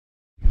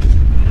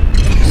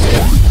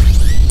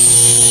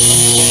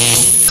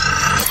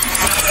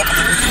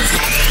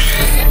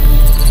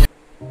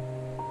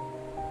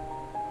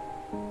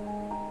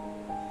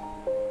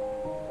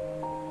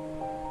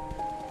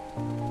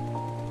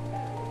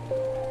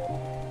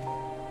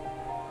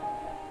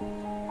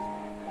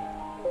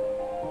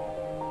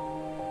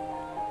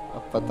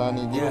पता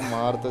नहीं थी वो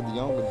मार तो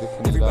दिया हूँ दिख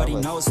नहीं रहा Everybody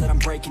knows that I'm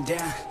breaking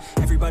down.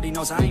 Everybody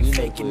knows I ain't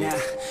faking now.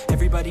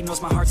 Everybody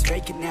knows my heart's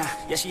vacant now.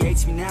 Yeah, she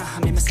hates me now. I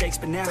made mistakes,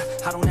 but now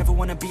I don't ever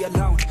wanna be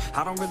alone.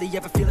 I don't really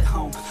ever feel at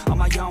home. On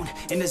my own,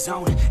 in the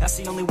zone. That's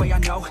the only way I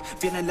know.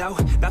 Feeling low,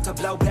 about to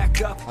blow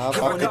back up. I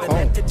won't ever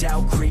let the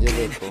doubt creep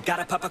in.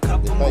 Gotta pop a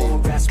couple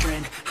more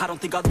aspirin. I don't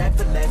think I'll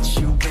ever let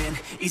you in.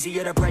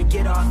 Easier to break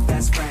it off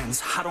as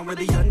friends. I don't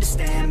really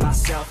understand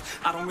myself.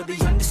 I don't really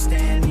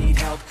understand, need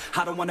help.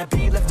 I don't wanna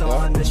be left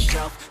on the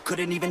shelf.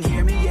 Couldn't even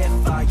hear me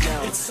if I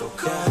yelled. It's so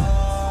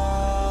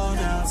cold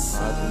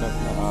outside.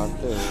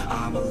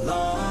 I'm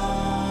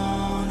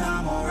alone,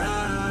 I'm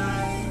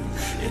alright.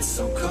 It's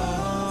so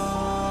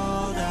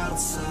cold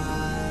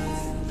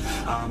outside.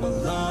 I'm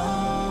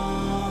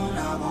alone,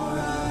 I'm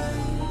alright.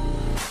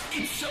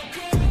 It's so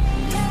cold.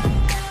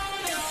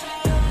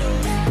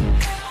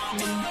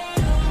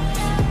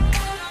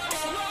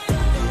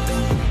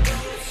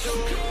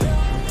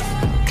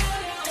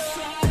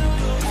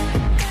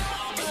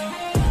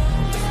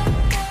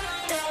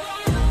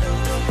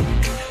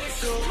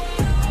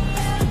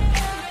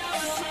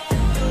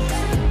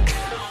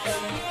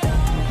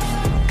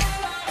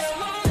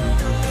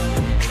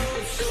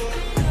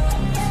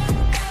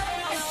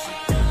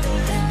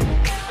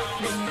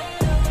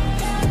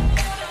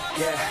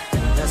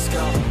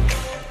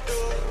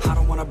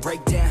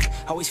 Break down,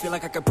 always feel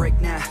like I could break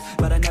now,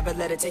 but I never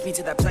let it take me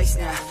to that place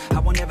now. I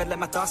won't ever let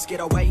my thoughts get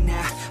away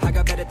now. I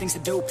got better things to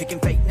do, picking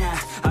fate now.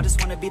 I just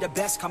wanna be the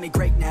best, call me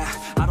great now.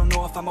 I don't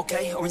know if I'm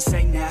okay or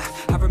insane now.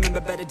 I remember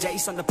better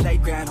days on the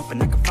playground,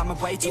 hoping I can find my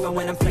way. Even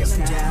when I'm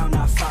feeling down,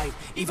 I fight.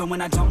 Even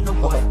when I don't know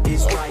what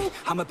is right,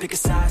 I'ma pick a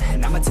side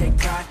and I'ma take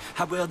pride.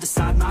 I will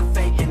decide my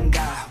fate and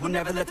I will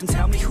never let them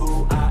tell me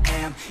who I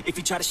am. If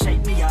you try to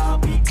shape me, I'll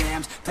be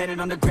damned. Planet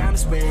on the ground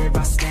is where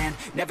I stand.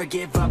 Never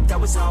give up, that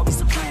was always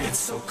the plan. It's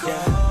so cold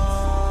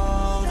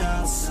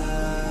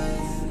outside.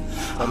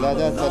 चला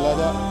जा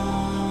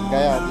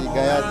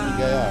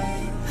गया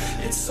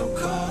It's so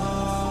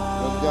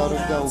cold.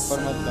 रुक जा ऊपर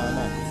मत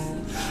जाना.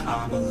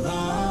 I'm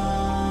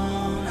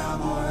alone,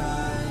 I'm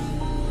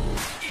alright.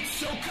 It's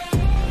so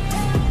cold.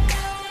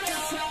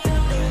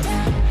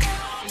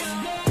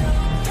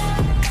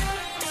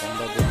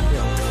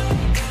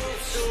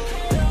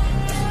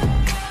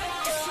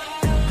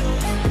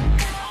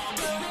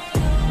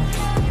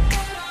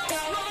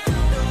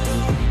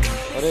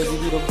 अरे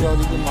दीदी रुक जाओ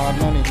दीदी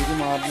मारना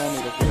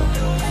नहीं रुक जाओ.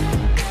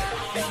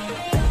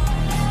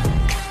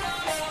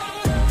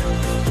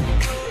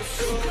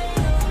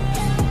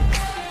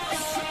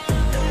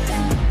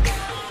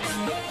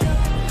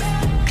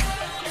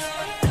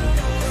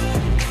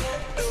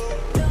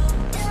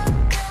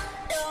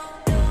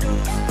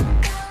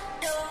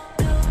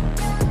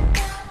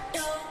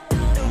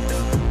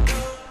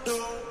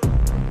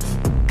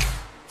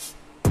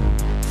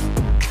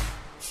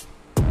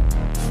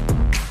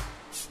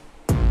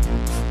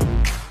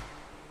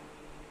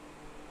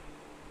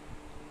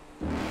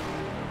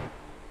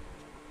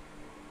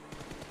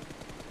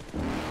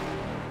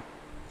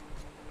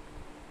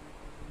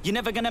 You're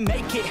never gonna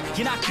make it,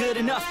 you're not good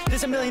enough.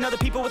 There's a million other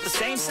people with the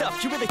same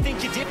stuff. You really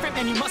think you're different?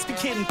 Man, you must be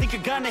kidding. Think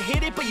you're gonna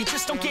hit it, but you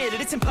just don't get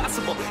it. It's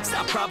impossible, it's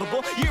not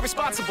probable, you're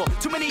irresponsible.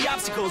 Too many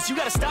obstacles, you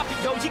gotta stop it,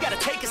 yo. You gotta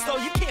take it slow,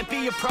 you can't be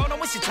a pro.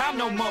 Don't waste your time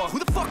no more. Who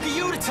the fuck are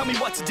you to tell me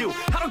what to do?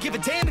 I don't give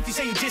a damn if you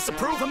say you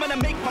disapprove. I'm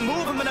gonna make my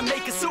move, I'm gonna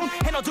make it soon.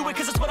 And I'll do it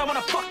cause it's what I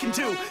wanna fucking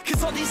do.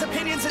 Cause all these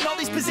opinions and all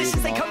these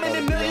positions, they come in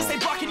millions, they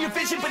blocking your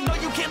vision. But no,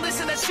 you can't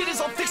listen, that shit is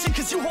all fiction.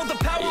 Cause you hold the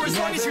power as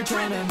long as you're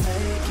dreaming.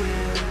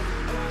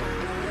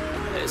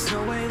 There's no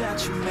way that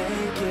you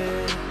make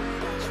it.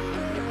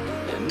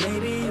 And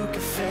maybe you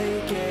can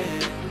fake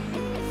it,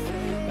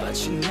 but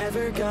you're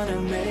never gonna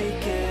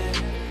make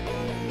it.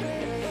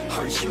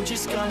 Are you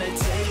just gonna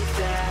take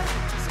that?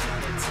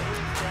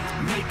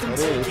 Make them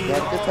take it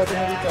all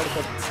back.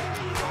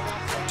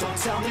 Don't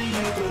tell me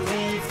you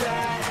believe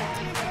that.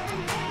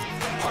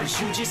 Are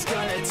you just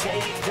gonna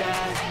take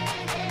that?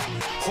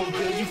 Or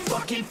will you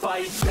fucking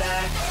fight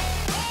back?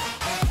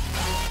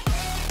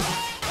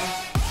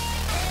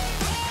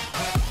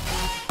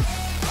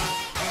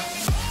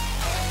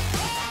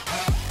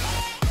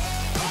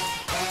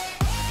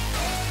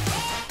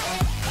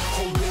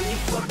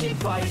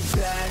 Fight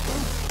back.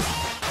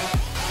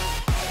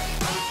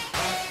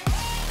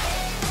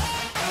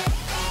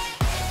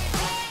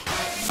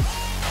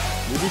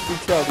 Didi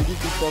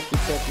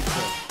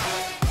pizza.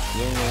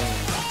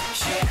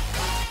 Yeah.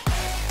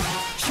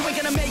 You ain't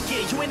gonna make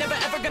it, you ain't never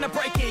ever gonna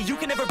break it. You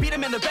can never beat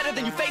them and they're better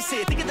than you face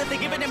it. Thinking that they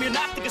give a damn, you're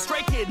not, think a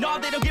straight kid. No,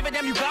 they don't give a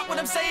damn, you got what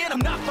I'm saying? I'm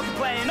not fucking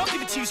playing, I'll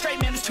give it to you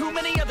straight, man. There's too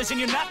many others and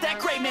you're not that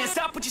great, man.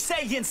 Stop what you're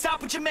saying,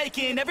 stop what you're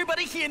making.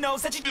 Everybody here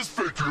knows that you just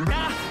faking.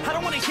 Nah, I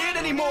don't wanna hear it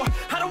anymore,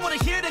 I don't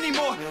wanna hear it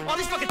anymore. All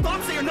these fucking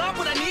thoughts, they are not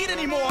what I need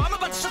anymore. I'm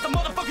about to shut the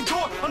motherfucking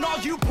door on all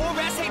you poor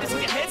ass haters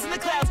with your heads in the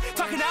clouds,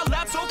 talking out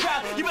loud so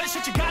proud. You better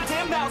shut your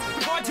goddamn mouth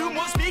before I do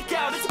more, speak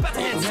out. It's about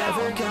to head south.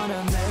 Never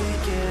gonna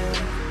make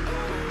it.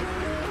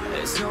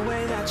 There's no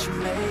way that you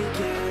make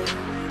it.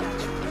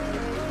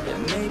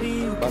 And maybe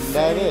you can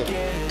fake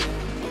it,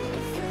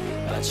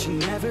 but that you're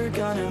never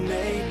gonna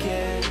make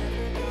it?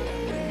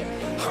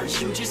 Aren't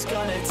you just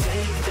gonna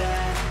take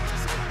that?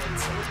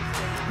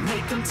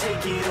 Make them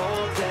take it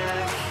all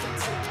back.